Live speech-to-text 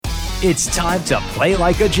It's time to play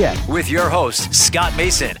like a Jet with your host, Scott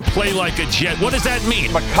Mason. Play like a Jet. What does that mean?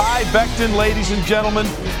 Mekhi Becton, ladies and gentlemen.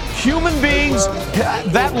 Human beings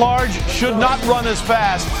that large should not run as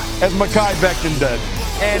fast as Mekhi Becton did.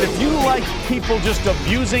 And if you like people just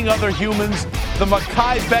abusing other humans, the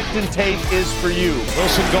Mekhi Becton tape is for you.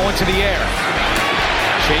 Wilson going to the air.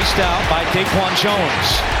 Chased out by Daquan Jones.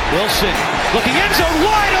 Wilson looking end zone,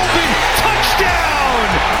 wide open,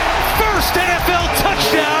 touchdown! First NFL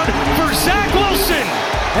touchdown for Zach Wilson,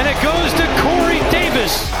 and it goes to Corey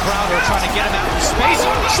Davis. Crowder trying to get him out in space,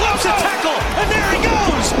 slips a tackle, and there he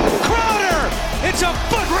goes! Crowder! It's a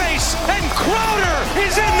foot race, and Crowder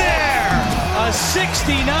is in there! A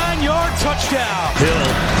 69-yard touchdown. Hill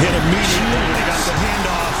hit immediately when he got the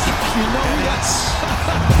handoff. You know that's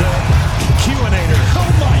the Q-inator.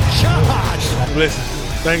 Oh my gosh! Listen,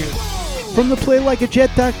 thank you. From the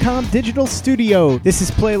PlayLikeAJet.com digital studio, this is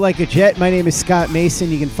Play Like a Jet. My name is Scott Mason.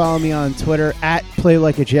 You can follow me on Twitter at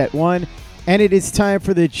PlayLikeAJet1. And it is time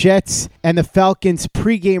for the Jets and the Falcons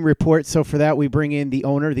pregame report. So for that, we bring in the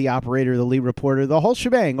owner, the operator, the lead reporter, the whole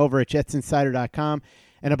shebang over at JetsInsider.com.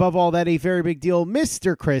 And above all that, a very big deal,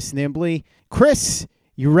 Mr. Chris Nimbley. Chris,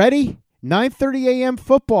 you ready? 9:30 a.m.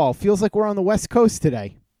 football. Feels like we're on the West Coast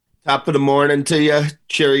today. Top of the morning to you,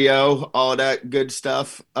 cheerio, all that good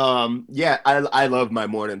stuff. Yeah, I love my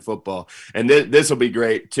morning football, and this will be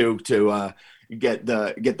great too to get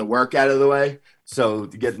the work out of the way. So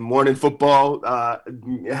to get morning football,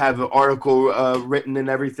 have an article written and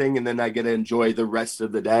everything, and then I get to enjoy the rest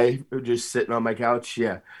of the day just sitting on my couch.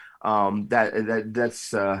 Yeah,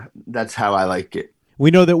 that's how I like it. We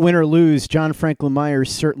know that win or lose, John Franklin Myers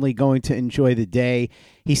is certainly going to enjoy the day.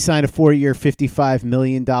 He signed a 4-year, $55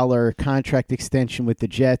 million contract extension with the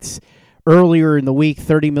Jets. Earlier in the week,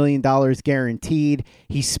 $30 million guaranteed.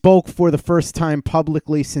 He spoke for the first time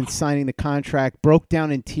publicly since signing the contract, broke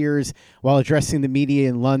down in tears while addressing the media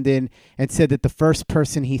in London, and said that the first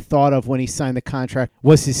person he thought of when he signed the contract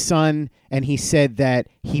was his son, and he said that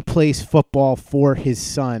he plays football for his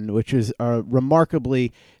son, which was a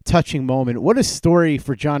remarkably touching moment. What a story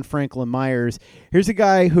for John Franklin Myers. Here's a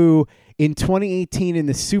guy who in 2018 in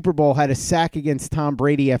the Super Bowl had a sack against Tom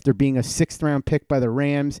Brady after being a 6th-round pick by the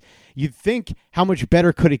Rams. You'd think, how much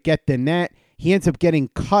better could it get than that? He ends up getting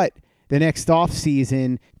cut the next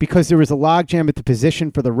offseason because there was a logjam at the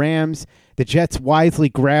position for the Rams. The Jets wisely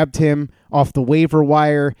grabbed him off the waiver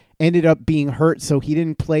wire, ended up being hurt, so he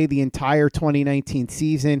didn't play the entire 2019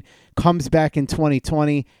 season, comes back in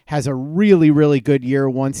 2020, has a really, really good year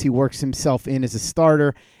once he works himself in as a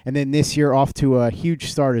starter, and then this year off to a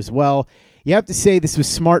huge start as well. You have to say this was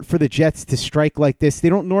smart for the Jets to strike like this. They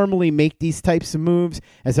don't normally make these types of moves.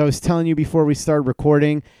 As I was telling you before we started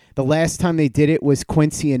recording, the last time they did it was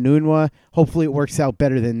Quincy Enunwa. Hopefully it works out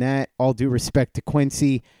better than that. All due respect to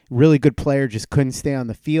Quincy. Really good player, just couldn't stay on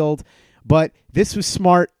the field. But this was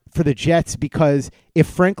smart for the Jets because if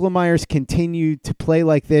Franklin Myers continued to play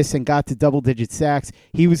like this and got to double-digit sacks,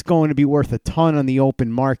 he was going to be worth a ton on the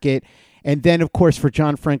open market. And then, of course, for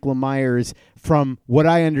John Franklin Myers, from what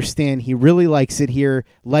I understand, he really likes it here,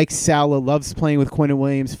 likes Saleh, loves playing with Quinnen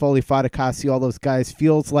Williams, Foley Fatukasi, all those guys,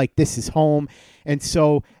 feels like this is home. And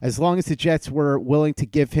so as long as the Jets were willing to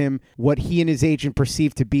give him what he and his agent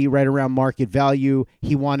perceived to be right around market value,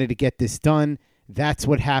 he wanted to get this done. That's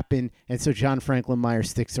what happened. And so John Franklin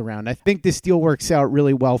Myers sticks around. I think this deal works out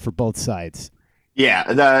really well for both sides.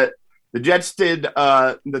 Yeah, the Jets did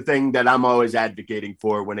the thing that I'm always advocating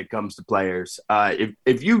for when it comes to players.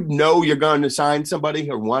 If you know you're going to sign somebody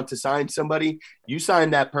or want to sign somebody, you sign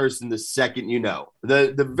that person the second you know.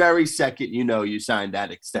 The very second you know you signed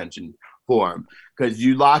that extension for him, because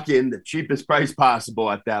you lock in the cheapest price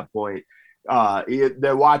possible at that point.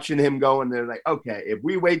 They're watching him go, and they're like, okay, if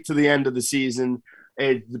we wait till the end of the season,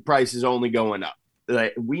 the price is only going up.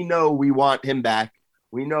 Like, we know we want him back.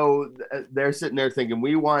 We know they're sitting there thinking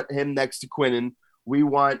we want him next to Quinnen. We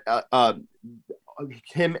want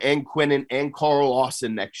him and Quinnen and Carl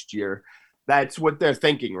Lawson next year. That's what they're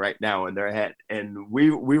thinking right now in their head. And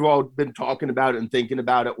we've all been talking about it and thinking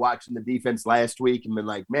about it, watching the defense last week and been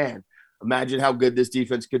like, man, imagine how good this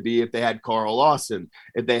defense could be if they had Carl Lawson,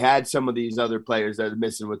 if they had some of these other players that are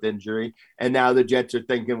missing with injury. And now the Jets are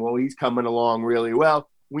thinking, well, he's coming along really well.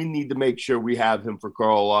 We need to make sure we have him for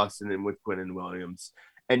Carl Lawson and with Quinnen Williams.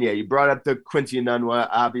 And yeah, you brought up the Quincy Enunwa.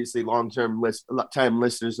 Obviously, long-time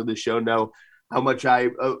listeners of the show know how much I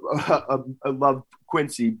love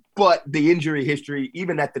Quincy. But the injury history,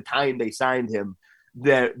 even at the time they signed him,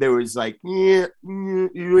 there was like, we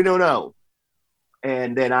don't know.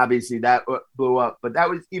 And then obviously that blew up. But that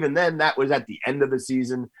was, even then, that was at the end of the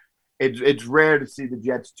season. it's rare to see the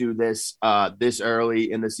Jets do this this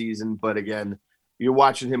early in the season. But again, you're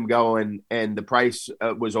watching him go, and the price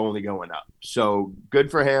was only going up. So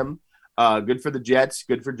good for him. Good for the Jets.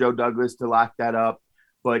 Good for Joe Douglas to lock that up.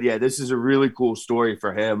 But, yeah, this is a really cool story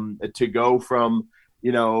for him to go from,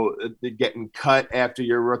 getting cut after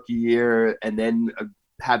your rookie year and then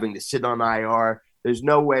having to sit on IR. There's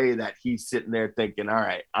no way that he's sitting there thinking, all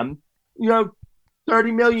right, I'm,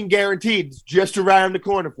 $30 million guaranteed. It's just around the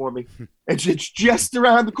corner for me. It's just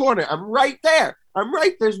around the corner. I'm right there.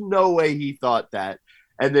 There's no way he thought that.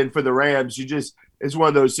 And then for the Rams, it's one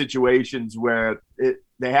of those situations where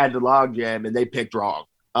they had the logjam and they picked wrong.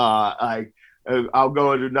 I'll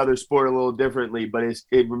go into another sport a little differently, but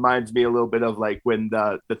it reminds me a little bit of like when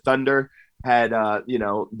the Thunder had,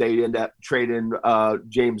 they end up trading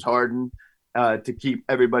James Harden to keep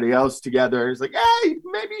everybody else together. It's like, hey,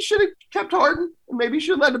 maybe you should have kept Harden. Maybe you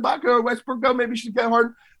should have let Ibaka or Westbrook go. Maybe you should have kept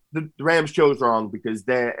Harden. The Rams chose wrong because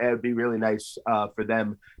it would be really nice for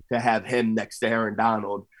them to have him next to Aaron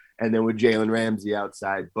Donald and then with Jalen Ramsey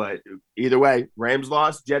outside. But either way, Rams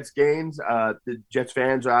lost, Jets gains. The Jets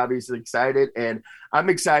fans are obviously excited, and I'm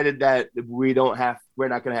excited that we're not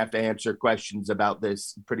going to have to answer questions about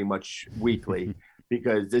this pretty much weekly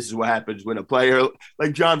because this is what happens when a player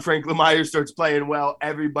like John Franklin Myers starts playing well.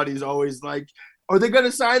 Everybody's always like, are they going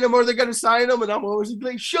to sign him? Are they going to sign him? And I'm always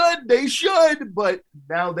like, they should. But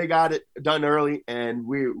now they got it done early, and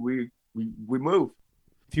we move.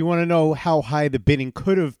 If you want to know how high the bidding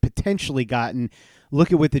could have potentially gotten,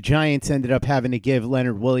 look at what the Giants ended up having to give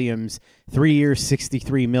Leonard Williams, 3 years,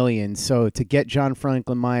 $63 million. So to get John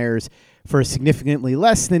Franklin Myers for significantly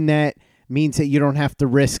less than that means that you don't have to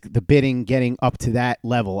risk the bidding getting up to that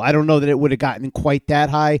level. I don't know that it would have gotten quite that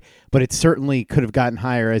high, but it certainly could have gotten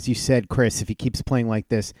higher. As you said, Chris, if he keeps playing like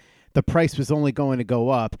this, the price was only going to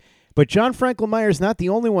go up. But John Franklin Myers not the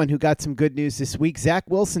only one who got some good news this week. Zach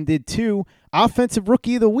Wilson did too. Offensive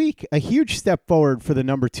Rookie of the Week, a huge step forward for the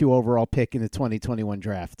number 2 overall pick in the 2021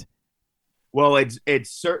 draft. Well,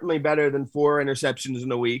 it's certainly better than 4 interceptions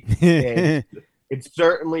in a week. It's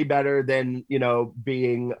certainly better than,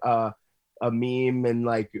 being a meme and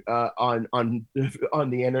like on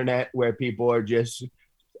the internet where people are just,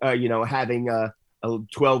 having a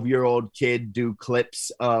 12-year-old kid do clips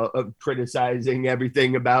of criticizing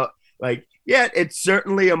everything about it's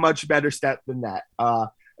certainly a much better step than that.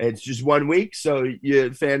 It's just 1 week, so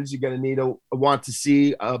fans are going to want to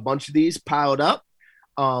see a bunch of these piled up.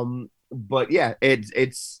 But yeah,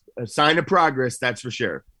 it's a sign of progress, that's for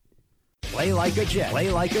sure. Play like a Jet. Play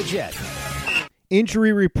like a Jet.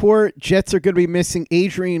 Injury report, Jets are going to be missing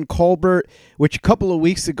Adrian Colbert, which a couple of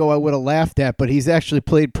weeks ago I would have laughed at, but he's actually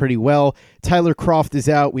played pretty well. Tyler Kroft is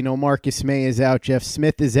out. We know Marcus May is out. Jeff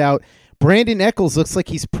Smith is out. Brandon Echols looks like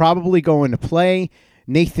he's probably going to play.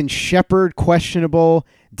 Nathan Shepard, questionable.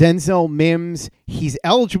 Denzel Mims, he's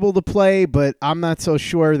eligible to play, but I'm not so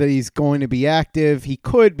sure that he's going to be active. He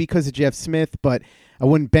could because of Jeff Smith, but I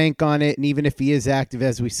wouldn't bank on it. And even if he is active,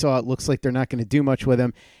 as we saw, it looks like they're not going to do much with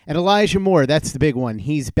him. And Elijah Moore, that's the big one.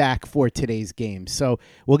 He's back for today's game. So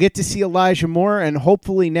we'll get to see Elijah Moore, and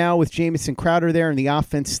hopefully now with Jamison Crowder there and the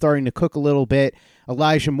offense starting to cook a little bit,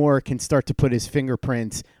 Elijah Moore can start to put his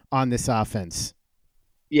fingerprints on this offense.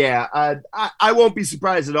 Yeah, I won't be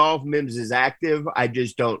surprised at all if Mims is active. I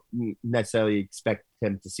just don't necessarily expect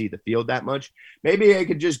him to see the field that much. Maybe I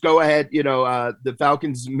could just go ahead, the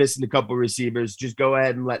Falcons missing a couple receivers. Just go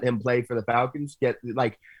ahead and let him play for the Falcons.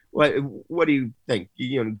 What do you think?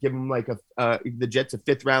 Give him the Jets a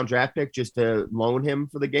 5th round draft pick just to loan him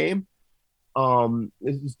for the game.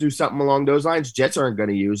 Do something along those lines. Jets aren't going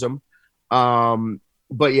to use him.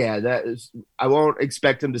 But yeah, I won't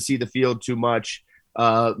expect him to see the field too much.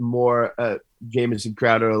 More Jamison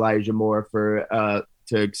Crowder, Elijah Moore for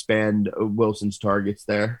to expand Wilson's targets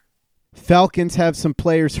there. Falcons have some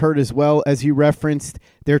players hurt as well, as you referenced.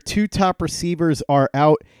 Their 2 top receivers are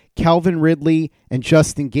out. Calvin Ridley and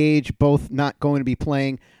Justin Gage, both not going to be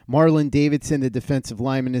playing. Marlon Davidson, the defensive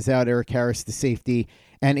lineman, is out. Eric Harris, the safety,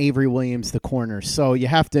 and Avery Williams, the corner. So you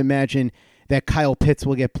have to imagine that Kyle Pitts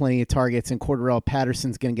will get plenty of targets and Cordarrelle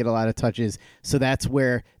Patterson's going to get a lot of touches. So that's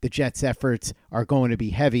where the Jets' efforts are going to be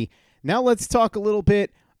heavy. Now let's talk a little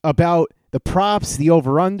bit about the props, the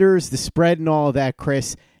over-unders, the spread, and all of that,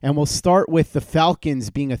 Chris. And we'll start with the Falcons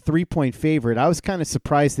being a 3-point favorite. I was kind of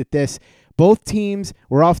surprised at this. Both teams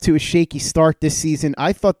were off to a shaky start this season.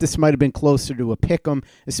 I thought this might have been closer to a pick-em,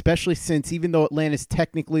 especially since even though Atlanta's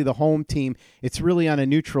technically the home team, it's really on a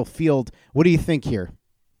neutral field. What do you think here?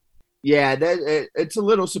 Yeah, it's a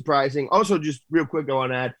little surprising. Also, just real quick, I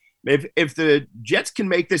want to add, If the Jets can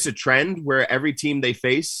make this a trend where every team they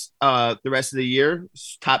face the rest of the year,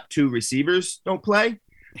 top 2 receivers don't play,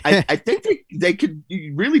 I think they could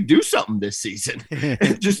really do something this season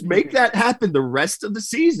and just make that happen the rest of the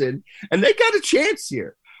season. And they got a chance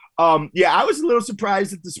here. I was a little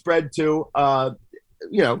surprised at the spread too.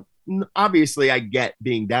 Obviously I get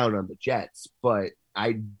being down on the Jets, but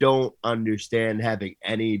I don't understand having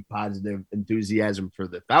any positive enthusiasm for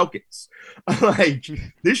the Falcons.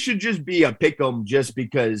 This should just be a pick 'em just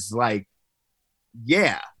because, what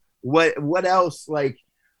else?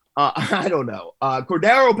 I don't know.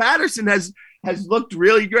 Cordero Patterson has looked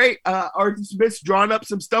really great. Arthur Smith's drawn up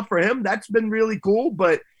some stuff for him. That's been really cool,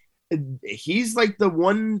 but he's like the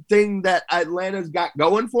one thing that Atlanta's got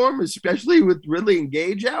going for him, especially with Ridley and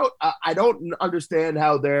Gage out. I don't understand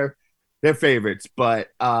how they're favorites, but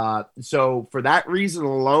so for that reason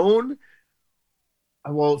alone,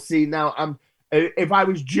 well, see, now if I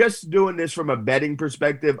was just doing this from a betting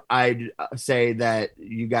perspective, I'd say that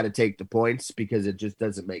you got to take the points because it just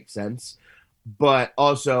doesn't make sense. But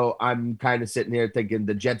also, I'm kind of sitting here thinking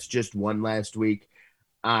the Jets just won last week.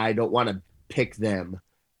 I don't want to pick them.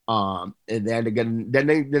 And then again, then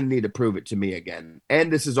they need to prove it to me again.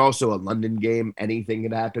 And this is also a London game. Anything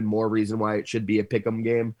can happen. More reason why it should be a pick'em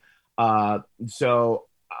game.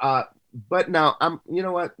 But no, you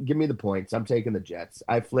know what? Give me the points. I'm taking the Jets.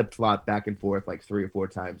 I flip-flop back and forth like 3 or 4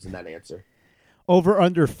 times in that answer. Over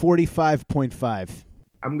under 45.5.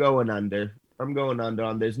 I'm going under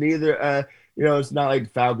on this. Neither, it's not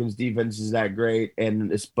like Falcons defense is that great,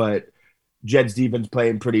 but Jets defense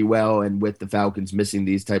playing pretty well, and with the Falcons missing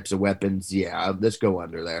these types of weapons, let's go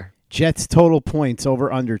under there. Jets total points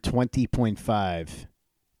over under 20.5.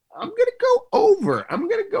 I'm going to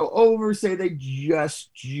go over. Say they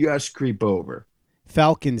just creep over.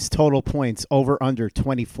 Falcons total points over under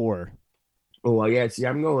 24. Oh, well, yeah, see,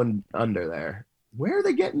 I'm going under there. Where are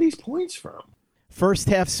they getting these points from? First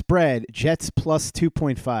half spread, Jets plus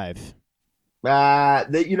 2.5.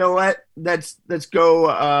 You know what? Let's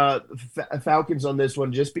go Falcons on this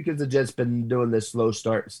one, just because the Jets been doing this slow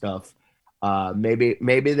start stuff. Maybe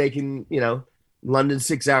they can, London's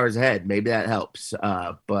 6 hours ahead. Maybe that helps.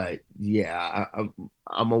 But yeah, I'm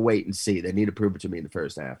gonna wait and see. They need to prove it to me in the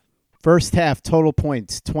first half. First half total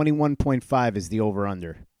points 21.5 is the over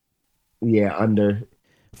under. Yeah, under.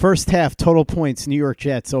 First half total points New York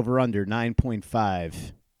Jets over under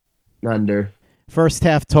 9.5. Under. First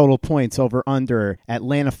half total points over under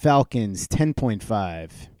Atlanta Falcons 10.5.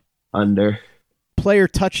 Under. Player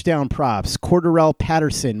touchdown props Cordarrelle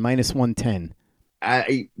Patterson minus 110.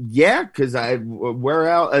 Because where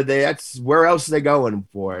else are they going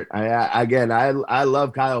for it? I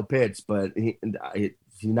love Kyle Pitts, but he's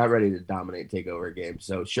not ready to dominate, take over a game.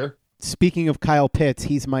 So sure. Speaking of Kyle Pitts,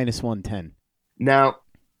 he's minus 110. Now,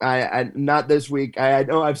 I not this week. I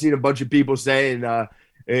know I've seen a bunch of people saying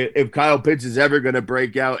if Kyle Pitts is ever going to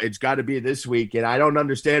break out, it's got to be this week, and I don't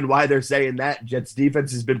understand why they're saying that. Jets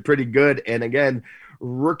defense has been pretty good, and again,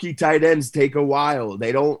 rookie tight ends take a while.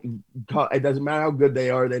 They don't. It doesn't matter how good they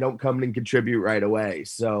are. They don't come and contribute right away.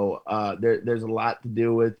 So there's a lot to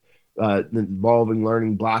do with involving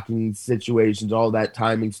learning, blocking situations, all that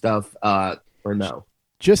timing stuff. Or no.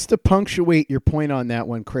 Just to punctuate your point on that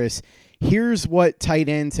one, Chris, here's what tight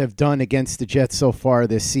ends have done against the Jets so far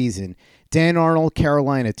this season. Dan Arnold,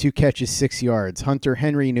 Carolina, 2 catches, 6 yards. Hunter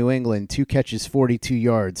Henry, New England, 2 catches, 42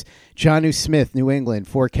 yards. Jonnu Smith, New England,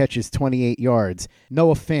 4 catches, 28 yards.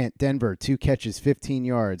 Noah Fant, Denver, 2 catches, 15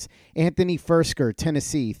 yards. Anthony Fursker,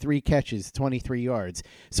 Tennessee, 3 catches, 23 yards.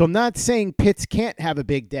 So I'm not saying Pitts can't have a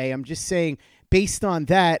big day. I'm just saying based on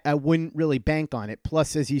that, I wouldn't really bank on it.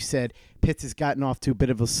 Plus, as you said, Pitts has gotten off to a bit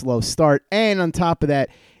of a slow start. And on top of that,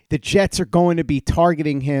 the Jets are going to be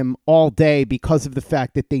targeting him all day because of the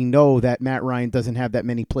fact that they know that Matt Ryan doesn't have that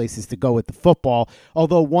many places to go with the football.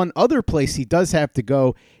 Although one other place he does have to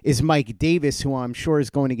go is Mike Davis, who I'm sure is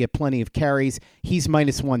going to get plenty of carries. He's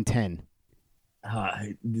minus 110.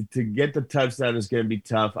 To get the touchdown is going to be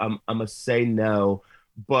tough. I'm going to say no,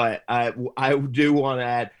 but I do want to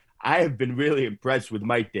add, I have been really impressed with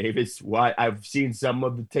Mike Davis. I've seen some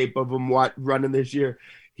of the tape of him running this year.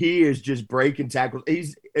 He is just breaking tackles.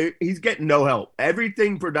 He's getting no help.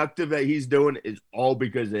 Everything productive that he's doing is all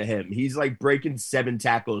because of him. He's like breaking 7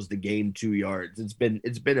 tackles to gain 2 yards. It's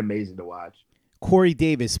been amazing to watch. Corey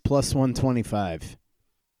Davis plus 125.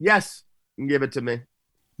 Yes, give it to me.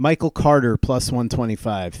 Michael Carter plus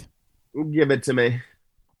 125. Give it to me.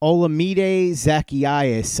 Olamide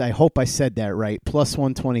Zacchaeus, I hope I said that right, plus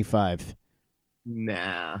 125.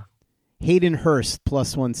 Nah. Hayden Hurst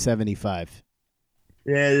plus 175.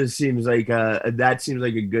 Yeah, this seems like that seems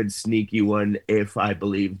like a good sneaky one if I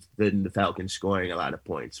believe in the Falcons scoring a lot of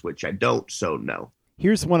points, which I don't, so no.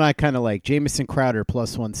 Here's one I kind of like. Jamison Crowder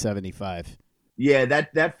plus 175. Yeah,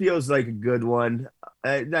 that feels like a good one.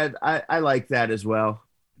 I like that as well.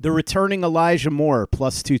 The returning Elijah Moore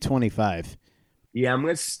plus 225. Yeah, I'm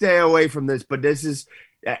going to stay away from this, but this is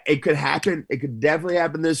it could happen. It could definitely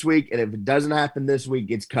happen this week, and if it doesn't happen this week,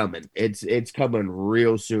 it's coming. It's coming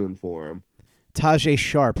real soon for him. Tajay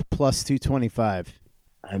Sharp plus 225.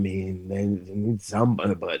 I mean, they need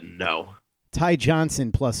somebody, but no. Ty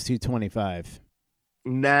Johnson plus 225.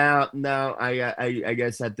 No, I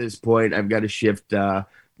guess at this point I've got to shift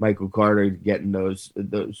Michael Carter getting those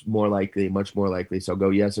more likely, much more likely. So go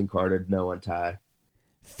yes on Carter, no on Ty.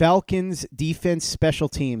 Falcons defense special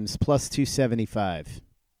teams plus 275.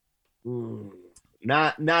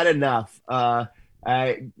 Not enough.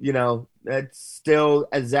 That's still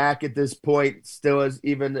a Zach at this point, still is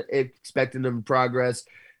even expecting him to progress.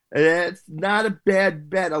 It's not a bad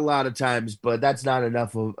bet a lot of times, but that's not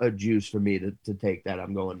enough of a juice for me to take that.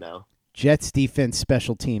 I'm going now. Jets defense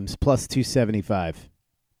special teams plus 275.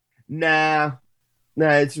 Nah,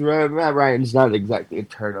 it's Matt Ryan's not exactly a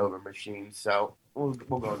turnover machine, so we'll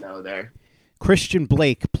go no there. Christian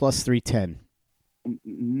Blake plus 310.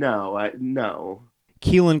 No.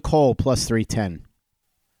 Keelan Cole plus 310.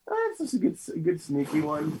 That's just a good sneaky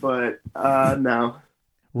one, but no.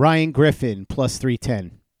 Ryan Griffin plus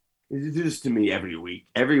 310. It's just to me every week.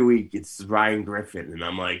 Every week it's Ryan Griffin, and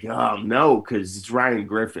I'm like, oh no, because it's Ryan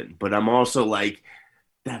Griffin. But I'm also like,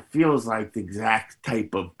 that feels like the exact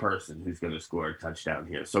type of person who's going to score a touchdown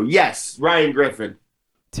here. So yes, Ryan Griffin.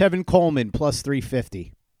 Tevin Coleman plus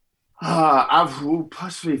 350.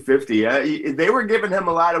 Plus 350. They were giving him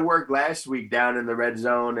a lot of work last week down in the red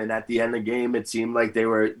zone, and at the end of the game, it seemed like they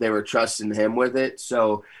were trusting him with it.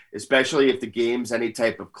 So especially if the game's any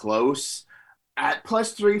type of close. At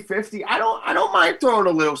plus 350, I don't mind throwing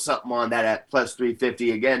a little something on that at plus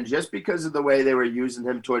 350 again, just because of the way they were using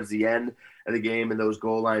him towards the end of the game in those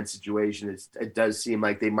goal line situations. It does seem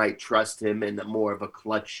like they might trust him in more of a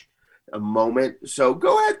clutch moment. So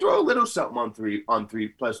go ahead, throw a little something on three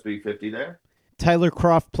plus 350 there. Tyler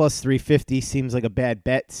Kroft plus 350 seems like a bad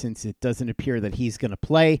bet since it doesn't appear that he's going to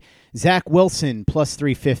play. Zach Wilson plus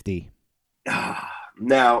 350.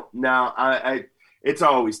 Now, I it's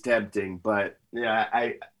always tempting, but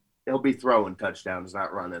yeah, he'll be throwing touchdowns,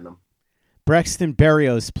 not running them. Braxton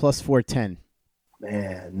Berrios plus 410.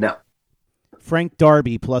 Man, no. Frank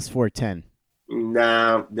Darby plus 410.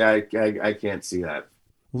 No, I can't see that.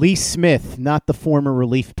 Lee Smith, not the former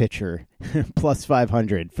relief pitcher, plus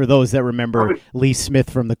 500. For those that remember Lee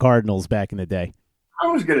Smith from the Cardinals back in the day. I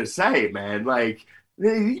was going to say, man, like,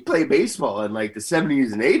 he played baseball in, like, the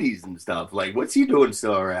 70s and 80s and stuff. Like, what's he doing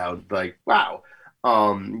still around? Like, wow.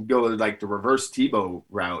 Go like the reverse Tebow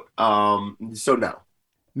route. So no.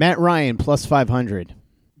 Matt Ryan plus 500.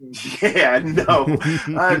 Yeah, no.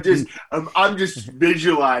 I'm just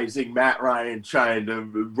visualizing Matt Ryan trying to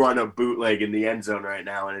run a bootleg in the end zone right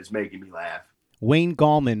now, and it's making me laugh. Wayne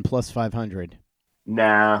Gallman plus 500.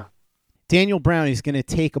 Nah. Daniel Brown is going to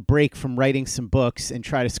take a break from writing some books and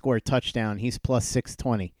try to score a touchdown. He's plus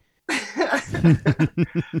 620.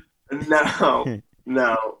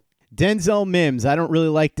 No. Denzel Mims, I don't really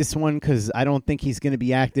like this one because I don't think he's going to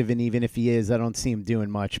be active, and even if he is, I don't see him doing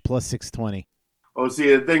much. Plus 620. Well,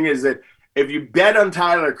 see, the thing is that if you bet on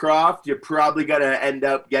Tyler Kroft, you're probably going to end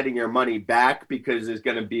up getting your money back because it's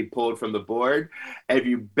going to be pulled from the board. If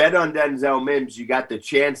you bet on Denzel Mims, you got the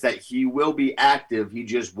chance that he will be active. He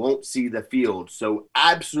just won't see the field. So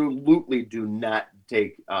absolutely do not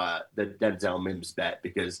take the Denzel Mims bet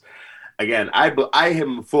because, again, I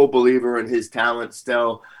am a full believer in his talent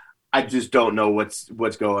still. I just don't know what's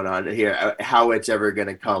going on here, how it's ever going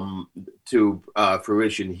to come to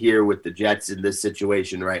fruition here with the Jets in this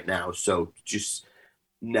situation right now. So just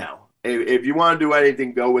no. If you want to do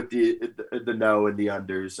anything, go with the no and the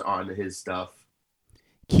unders on his stuff.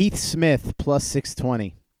 Keith Smith plus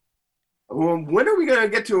 620. Well, when are we going to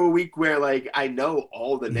get to a week where like I know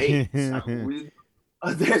all the names?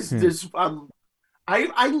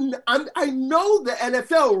 I know the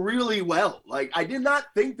NFL really well. Like, I did not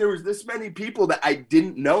think there was this many people that I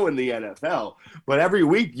didn't know in the NFL. But every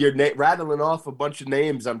week you're rattling off a bunch of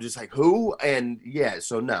names. I'm just like, who? And yeah,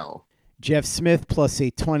 so no. Jeff Smith plus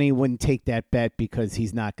 820. Wouldn't take that bet because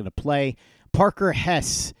he's not going to play. Parker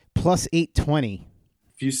Hess plus 820.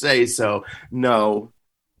 If you say so, no.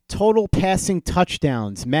 Total passing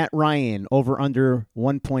touchdowns. Matt Ryan over under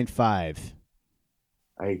 1.5.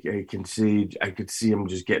 I could see him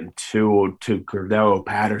just getting two Cordero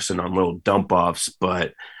Patterson on little dump offs,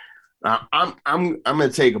 but I'm going to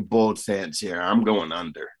take a bold stance here. I'm going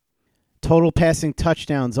under. Total passing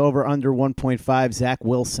touchdowns over under 1.5. Zach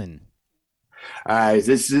Wilson.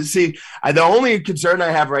 The only concern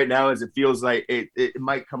I have right now is it feels like it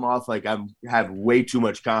might come off like I have way too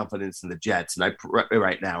much confidence in the Jets, and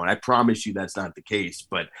right now, and I promise you that's not the case.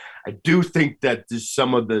 But I do think that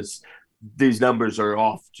some of these numbers are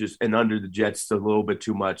off and under the Jets a little bit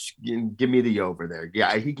too much. Give me the over there.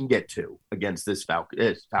 Yeah, he can get 2 against this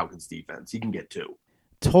Falcons defense. He can get 2.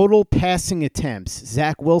 Total passing attempts.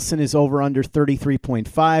 Zach Wilson is over under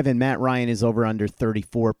 33.5, and Matt Ryan is over under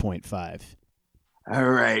 34.5.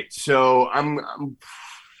 All right, so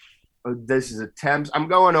this is attempts. I'm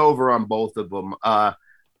going over on both of them.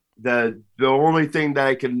 The only thing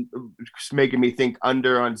that making me think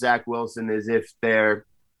under on Zach Wilson is if they're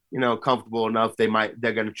comfortable enough, they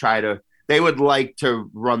would like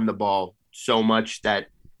to run the ball so much that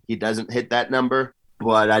he doesn't hit that number,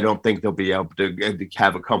 but I don't think they'll be able to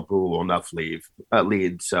have a comfortable enough lead.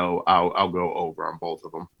 So I'll go over on both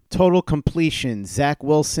of them. Total completion. Zach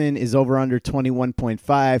Wilson is over under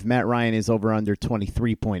 21.5. Matt Ryan is over under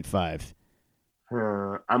 23.5.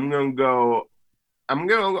 I'm gonna go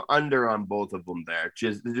under on both of them there.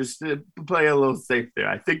 Just to play a little safe there.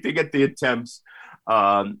 I think they get the attempts.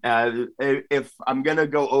 If I'm gonna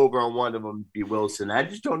go over on one of them, be Wilson. I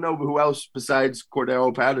just don't know who else besides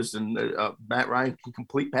Cordero Patterson Matt Ryan can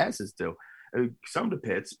complete passes to. Some to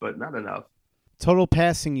Pitts, but not enough. Total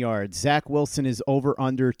passing yards. Zach Wilson is over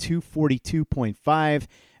under 242.5.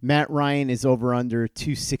 Matt Ryan is over under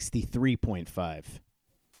 263.5.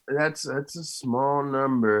 That's a small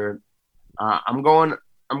number. I'm going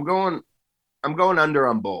under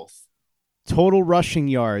on both. Total rushing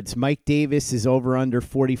yards. Mike Davis is over under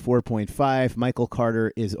 44.5. Michael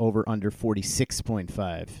Carter is over under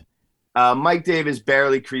 46.5. Mike Davis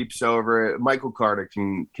barely creeps over. Michael Carter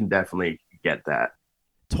can definitely get that.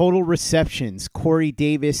 Total receptions. Corey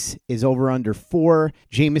Davis is over under 4.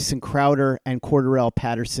 Jamison Crowder and Cordarrelle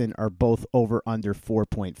Patterson are both over under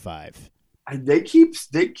 4.5. They keep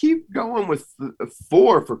going with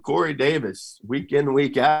 4 for Corey Davis week in,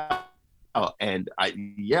 week out. And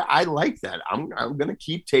I like that. I'm going to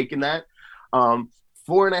keep taking that.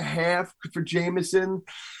 4.5 for Jamison.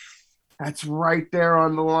 That's right there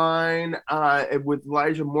on the line. With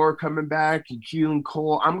Elijah Moore coming back and Keelan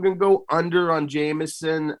Cole, I'm gonna go under on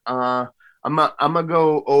Jamison. I'm gonna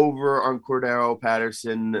go over on Cordero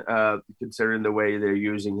Patterson, considering the way they're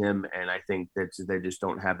using him, and I think that they just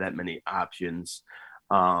don't have that many options.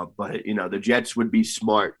 But the Jets would be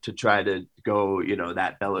smart to try to go,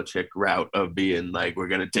 that Belichick route of being like, we're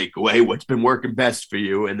gonna take away what's been working best for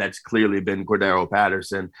you, and that's clearly been Cordero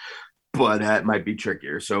Patterson. But that might be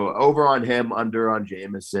trickier. So over on him, under on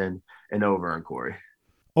Jamison, and over on Corey.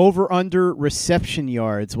 Over under reception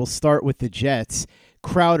yards. We'll start with the Jets.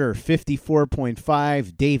 Crowder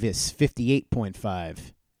 54.5, Davis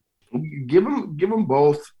 58.5. Give them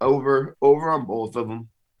both over on both of them.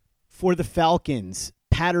 For the Falcons,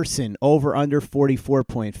 Patterson over under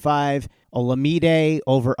 44.5, Olamide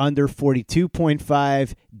over under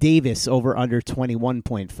 42.5, Davis over under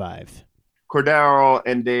 21.5. Cordero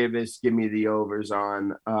and Davis, give me the overs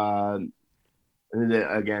on.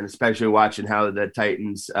 Again, especially watching how the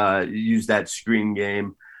Titans use that screen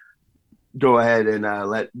game. Go ahead and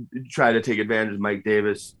try to take advantage of Mike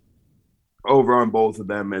Davis. Over on both of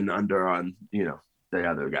them and under on the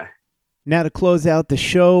other guy. Now to close out the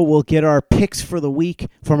show, we'll get our picks for the week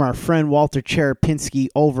from our friend Walter Cherepinsky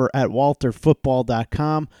over at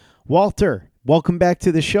walterfootball.com. Walter, welcome back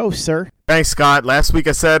to the show, sir. Thanks, Scott. Last week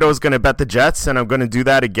I said I was going to bet the Jets, and I'm going to do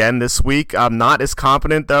that again this week. I'm not as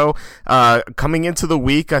confident, though. Coming into the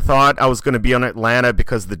week, I thought I was going to be on Atlanta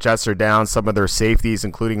because the Jets are down some of their safeties,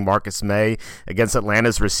 including Marcus May, against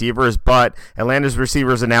Atlanta's receivers. But Atlanta's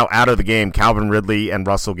receivers are now out of the game. Calvin Ridley and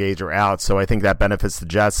Russell Gage are out, so I think that benefits the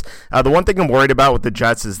Jets. The one thing I'm worried about with the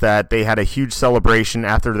Jets is that they had a huge celebration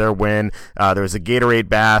after their win. There was a Gatorade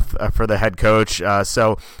bath for the head coach.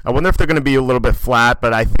 So I wonder if they're going to be a little bit flat,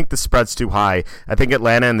 but I think the spread's too high. I think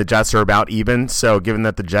Atlanta and the Jets are about even, so given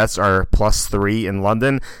that the Jets are +3 in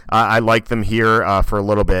London, I like them here for a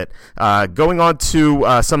little bit. Going on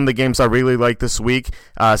to some of the games I really like this week,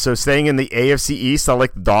 so staying in the AFC East, I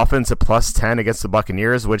like the Dolphins at +10 against the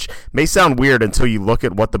Buccaneers, which may sound weird until you look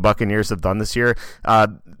at what the Buccaneers have done this year.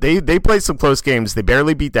 They played some close games. They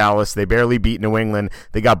barely beat Dallas. They barely beat New England.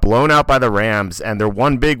 They got blown out by the Rams, and their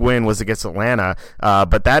one big win was against Atlanta,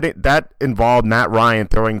 but that involved Matt Ryan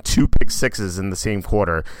throwing 2 picks pick sixes in the same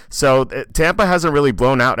quarter. So Tampa hasn't really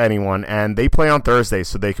blown out anyone, and they play on Thursday,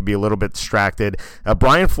 so they could be a little bit distracted.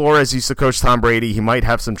 Brian Flores used to coach Tom Brady. He might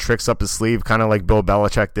have some tricks up his sleeve, kind of like Bill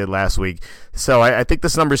Belichick did last week. So I think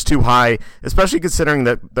this number is too high, especially considering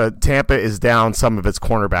that the Tampa is down some of its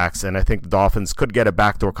cornerbacks, and I think the Dolphins could get a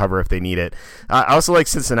backdoor cover if they need it. I also like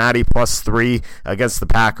Cincinnati +3 against the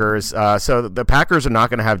Packers. So the Packers are not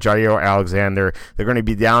going to have Jair Alexander. They're going to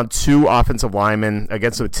be down 2 offensive linemen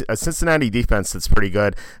against a Cincinnati defense that's pretty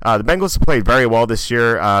good. The Bengals have played very well this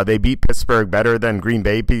year. They beat Pittsburgh better than Green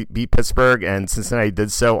Bay beat Pittsburgh, and Cincinnati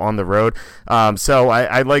did so on the road. So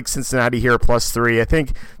I like Cincinnati here +3. I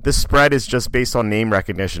think this spread is just based on name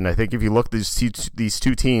recognition. I think if you look at these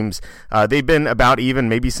two teams, they've been about even.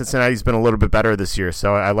 Maybe Cincinnati's been a little bit better this year,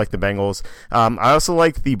 so I like the Bengals. I also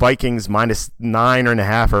like the Vikings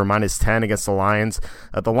 -9.5 or -10 against the Lions.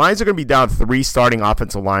 The Lions are going to be down 3 starting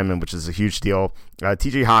offensive linemen, which is a huge deal.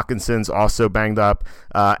 TJ Hawkinson's also banged up,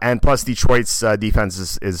 and plus Detroit's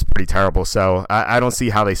defense is pretty terrible, so I don't see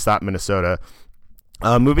how they stop Minnesota.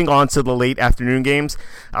 Moving on to the late afternoon games,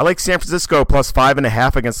 I like San Francisco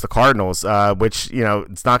 +5.5 against the Cardinals, which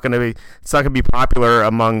it's not going to be popular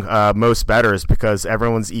among most bettors because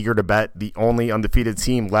everyone's eager to bet the only undefeated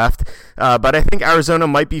team left. But I think Arizona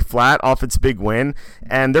might be flat off its big win,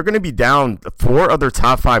 and they're going to be down 4 of their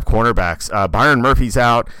top 5 cornerbacks. Byron Murphy's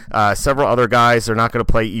out. Several other guys are not going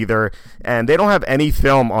to play either, and they don't have any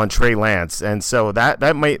film on Trey Lance, and so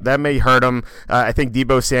that may hurt them. I think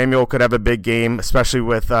Deebo Samuel could have a big game, especially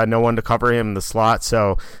with no one to cover him in the slot.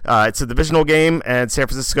 So it's a divisional game, and San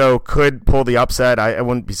Francisco could pull the upset. I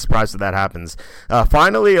wouldn't be surprised if that happens.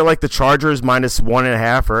 Finally, I like the Chargers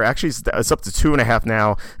 -1.5, or actually it's up to 2.5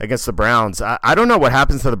 now against the Browns. I don't know what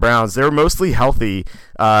happens to the Browns. They're mostly healthy,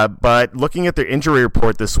 but looking at their injury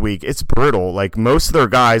report this week, it's brutal. Like, most of their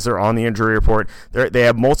guys are on the injury report. They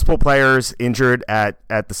have multiple players injured at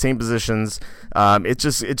the same positions. It's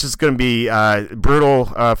just going to be brutal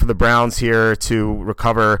for the Browns here to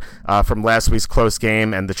recover from last week's close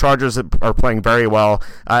game, and the Chargers are playing very well.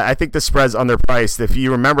 I think the spread's underpriced. If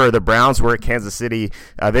you remember, the Browns were at Kansas City.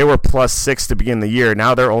 They were +6 to begin the year.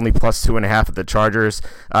 Now they're only +2.5 at the Chargers.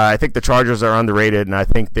 I think the Chargers are underrated, and I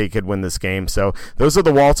think they could win this game. So those are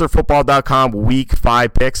the WalterFootball.com Week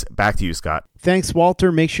 5 picks. Back to you, Scott. Thanks,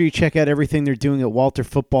 Walter. Make sure you check out everything they're doing at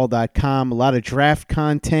WalterFootball.com. A lot of draft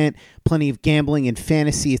content, plenty of gambling and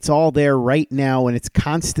fantasy. It's all there right now, and it's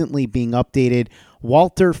constantly being updated.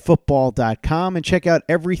 WalterFootball.com, and check out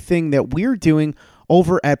everything that we're doing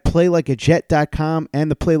over at PlayLikeAJet.com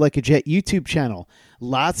and the Play Like a Jet YouTube channel.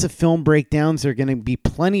 Lots of film breakdowns. There are going to be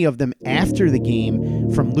plenty of them after the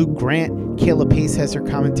game from Luke Grant. Kayla Pace has her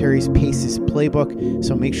commentaries, Pace's Playbook,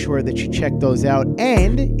 so make sure that you check those out.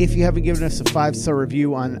 And if you haven't given us a 5-star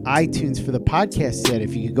review on iTunes for the podcast yet,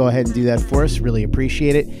 if you could go ahead and do that for us, really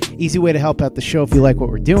appreciate it. Easy way to help out the show if you like what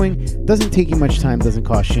we're doing. Doesn't take you much time, doesn't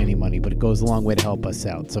cost you any money, but it goes a long way to help us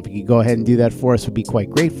out. So if you could go ahead and do that for us, we'd be quite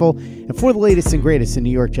grateful. And for the latest and greatest in New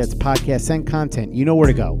York Jets podcasts and content, you know where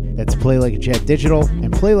to go. That's Play Like a Jet Digital and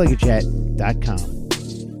PlayLikeAJet.com.